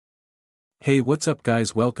Hey, what's up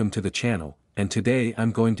guys, welcome to the channel, and today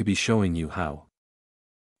I'm going to be showing you how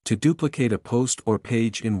to duplicate a post or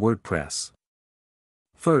page in WordPress.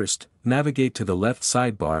 First, navigate to the left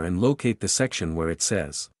sidebar and locate the section where it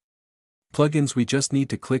says Plugins. We just need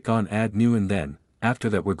to click on Add New, and then, after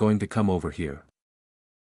that we're going to come over here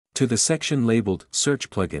to the section labeled Search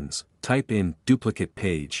Plugins, type in Duplicate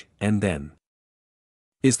Page, and then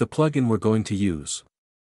is the plugin we're going to use.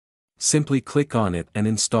 Simply click on it and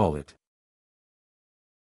install it.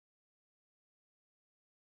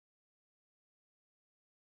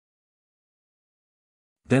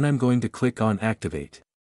 Then I'm going to click on Activate.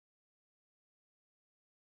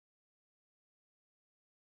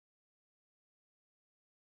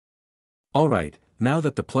 Alright, now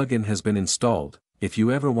that the plugin has been installed, if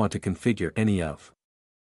you ever want to configure any of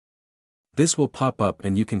this will pop up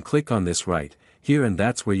and you can click on this right here, and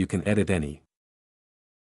that's where you can edit any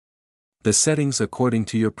the settings according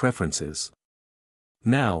to your preferences.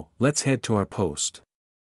 Now, let's head to our post.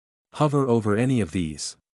 Hover over any of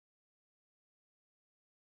these.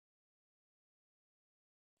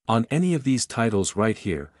 On any of these titles right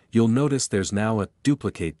here, you'll notice there's now a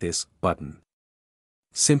Duplicate This button.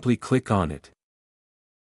 Simply click on it.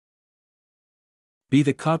 Be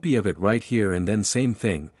the copy of it right here, and then same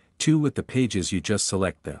thing, too with the pages. You just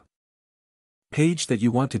select the page that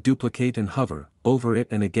you want to duplicate and hover over it,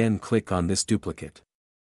 and again click on this duplicate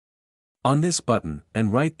on this button,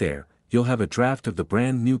 and right there, you'll have a draft of the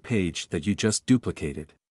brand new page that you just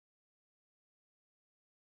duplicated.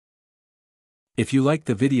 If you liked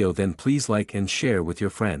the video, then please like and share with your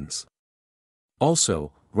friends.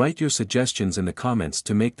 Also, write your suggestions in the comments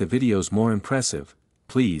to make the videos more impressive.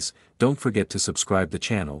 Please, don't forget to subscribe the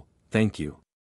channel. Thank you.